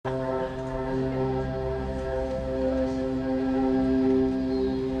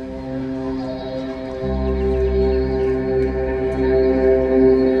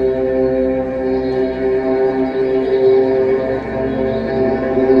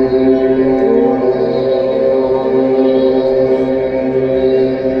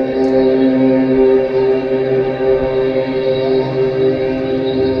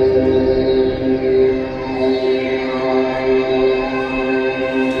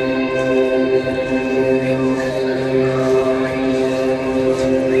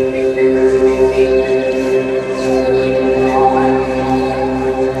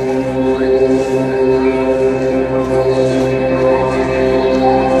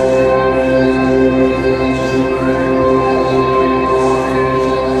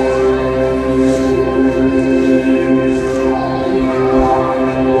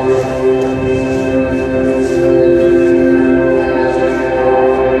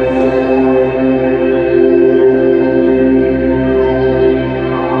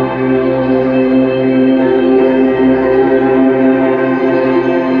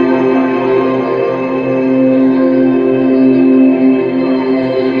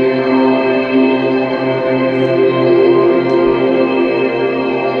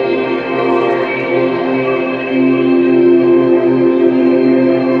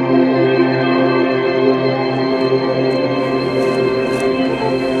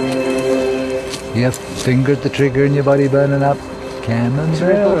You have fingered the trigger and your body burning up.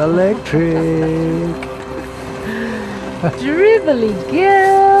 Camembert electric. Dribbly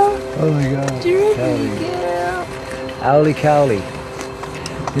girl. Oh my god. Dribbly girl. Owly cowly.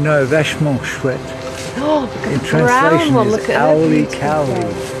 You know, vachement chouette. Oh, look at In the brown translation one. is Look at her owly beautiful cowly.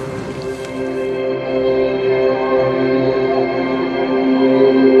 face.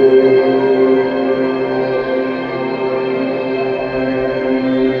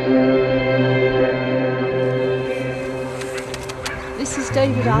 This is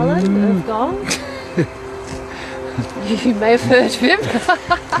David Allen of Gone. You may have heard of him.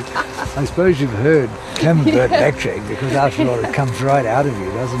 I suppose you've heard Camembert electric because after all it comes right out of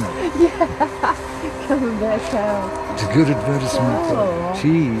you, doesn't it? Yeah, Camembert cow. It's a good advertisement for Oh.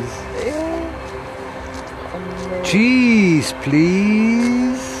 cheese. Yeah. Cheese,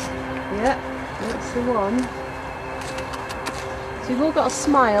 please. Yeah, that's the one. So you've all got a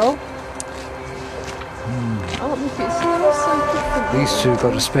smile. Oh, look, it smells so different. These two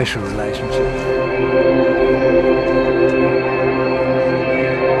got a special relationship.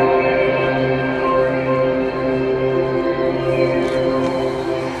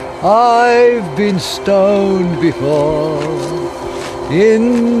 I've been stoned before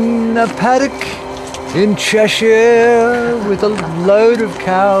in a paddock in Cheshire with a load of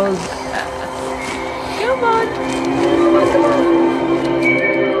cows. Come on. Come on, come on.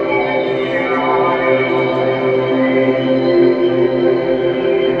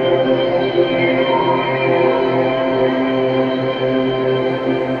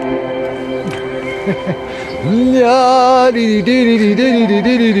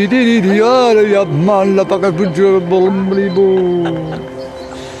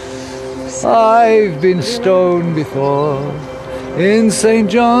 I've been stoned before in St.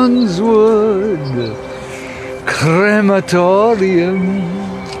 John's Wood crematorium.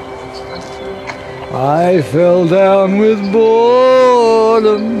 I fell down with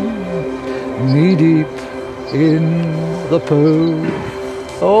boredom, knee deep in the poo.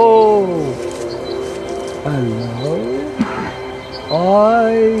 Oh, hello.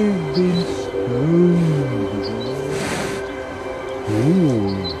 I've been stoned. Ooh.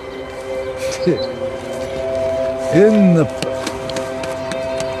 In the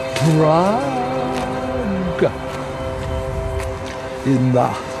Prague. In the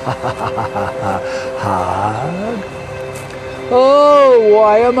Hague. Oh,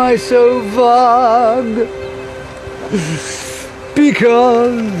 why am I so vague?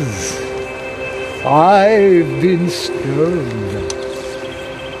 Because I've been stoned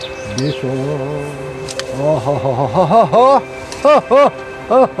before. Oh, ho, ho, ho, ho, ho, ho,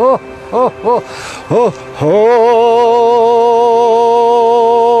 ho, ho, ho, ho, ho, ho.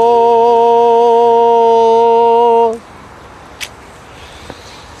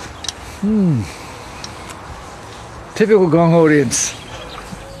 Typical Gong audience.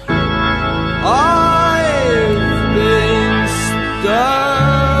 I've been stoned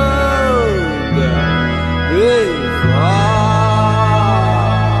before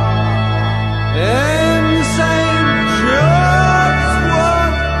in St. George's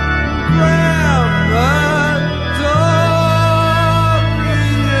Wood crematorium.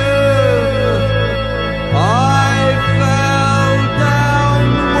 I fell down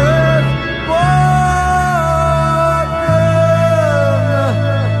with boredom,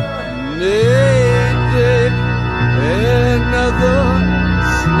 knee deep in the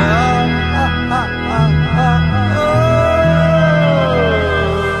snow.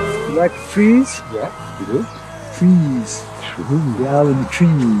 You like trees? Yeah, you do. Trees. The owl in the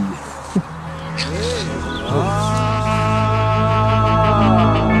tree.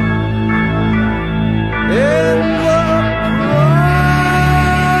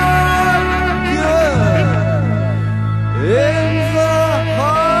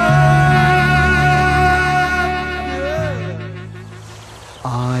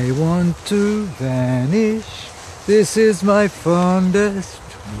 I want to vanish. This is my fondest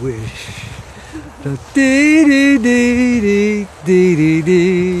wish. Da dee dee dee dee dee dee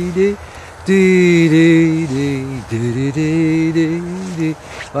dee dee dee dee dee dee dee dee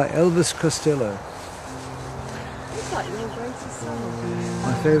by Elvis Costello. It's like your greatest song.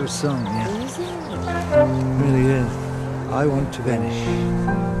 My favourite song, yeah. Is it? It really is. I want to vanish.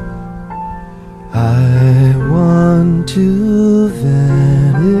 I want to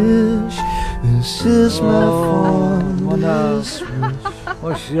vanish. This is my fondest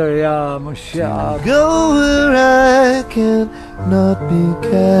wish. Go where I cannot be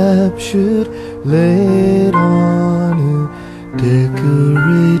captured, laid on a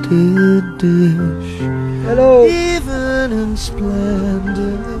decorated dish. Hello. Even and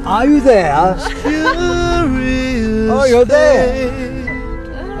splendor. Are you there? Curious Oh, you're there.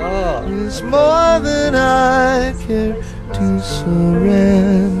 Oh. is more than I care to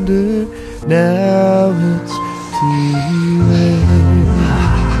surrender. Now it's too late.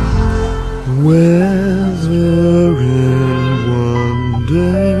 Whether in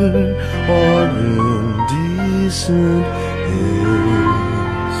wonder or indecent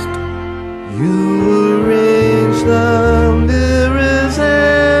haste, you arrange the mirrors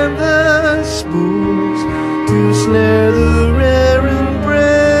and the spools to snare the rare and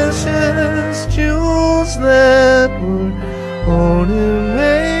precious jewels that were only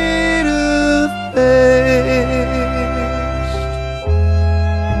made of paste.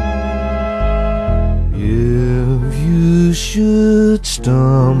 If you should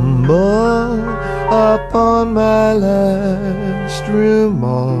stumble upon my last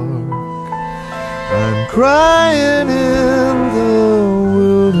remark, I'm crying in the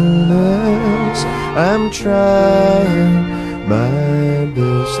wilderness. I'm trying my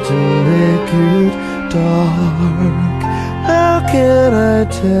best to make it dark. How can I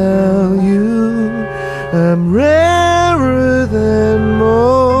tell you I'm rarer than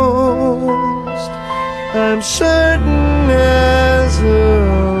most? I'm certain as a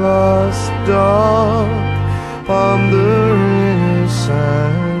lost dog on the river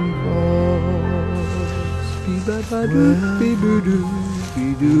signpost. Be-ba-ba-doo-be-boo-doo,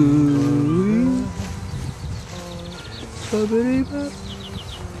 be-doo. Ba-ba-dee-ba.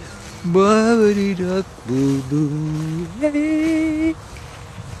 Ba-ba-dee-duck-boo-boo. Hey.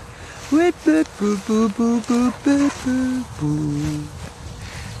 Whip-boo-boo-boo-boo-boo-boo-boo.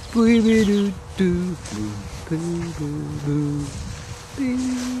 Boo-bee-doo-doo, boo-boo-boo-boo.